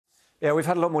Yeah, we've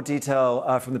had a lot more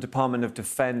detail from the Department of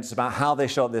Defense about how they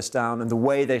shot this down and the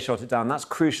way they shot it down. That's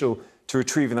crucial to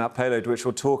retrieving that payload, which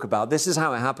we'll talk about. This is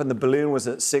how it happened. The balloon was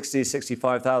at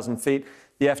 65,000 feet.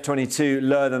 The F-22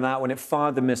 lower than that when it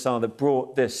fired the missile that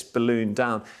brought this balloon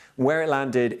down. Where it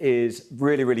landed is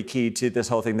really, really key to this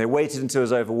whole thing. They waited until it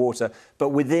was over water, but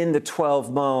within the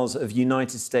 12 miles of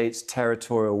United States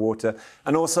territorial water,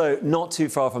 and also not too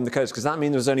far from the coast, because that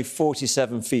means it was only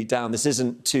 47 feet down. This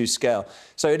isn't to scale.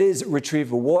 So it is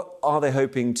retrievable. What are they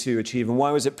hoping to achieve, and why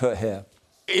was it put here?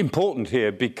 Important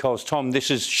here because, Tom, this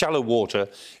is shallow water.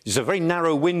 It's a very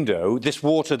narrow window. This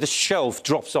water, this shelf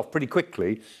drops off pretty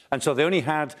quickly. And so they only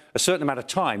had a certain amount of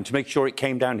time to make sure it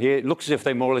came down here. It looks as if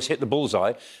they more or less hit the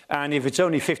bullseye. And if it's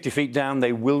only 50 feet down,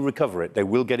 they will recover it. They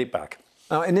will get it back.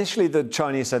 Now, initially, the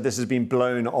Chinese said this has been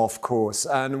blown off course.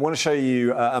 And I want to show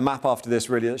you a map after this,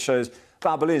 really, that shows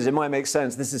about balloons. It might make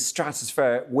sense. This is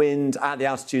stratospheric wind at the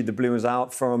altitude the balloon was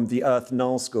out from the Earth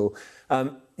Null School.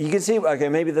 You can see, OK,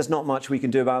 maybe there's not much we can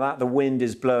do about that. The wind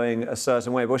is blowing a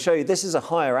certain way. But I'll show you, this is a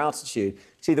higher altitude.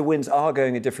 See, the winds are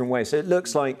going a different way. So it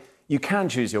looks like you can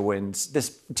choose your winds.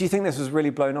 Do you think this was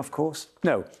really blown off course?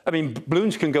 No. I mean,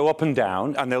 balloons can go up and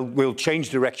down, and will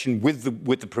change direction with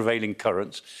the prevailing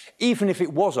currents. Even if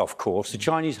it was off course, the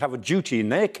Chinese have a duty in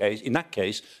that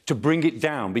case, to bring it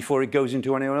down before it goes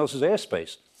into anyone else's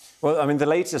airspace. Well, I mean, the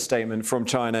latest statement from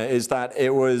China is that it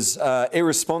was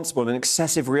irresponsible and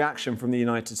excessive reaction from the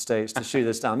United States to shoot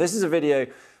this down. This is a video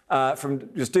from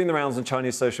just doing the rounds on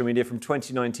Chinese social media from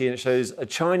 2019. It shows a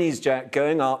Chinese jet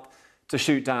going up to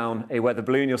shoot down a weather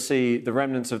balloon. You'll see the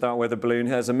remnants of that weather balloon.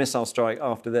 There's a missile strike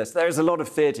after this. There is a lot of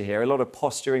theatre here, a lot of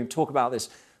posturing. Talk about this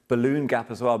balloon gap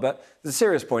as well. But there's a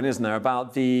serious point, isn't there,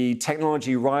 about the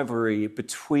technology rivalry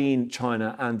between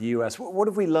China and the US. What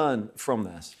have we learned from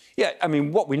this? Yeah, I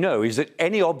mean, what we know is that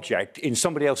any object in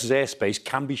somebody else's airspace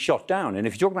can be shot down. And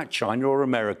if you're talking about China or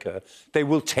America, they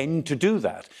will tend to do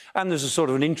that. And there's a sort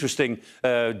of an interesting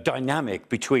dynamic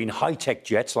between high-tech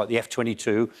jets like the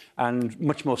F-22 and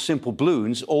much more simple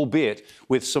balloons, albeit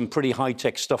with some pretty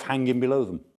high-tech stuff hanging below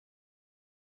them.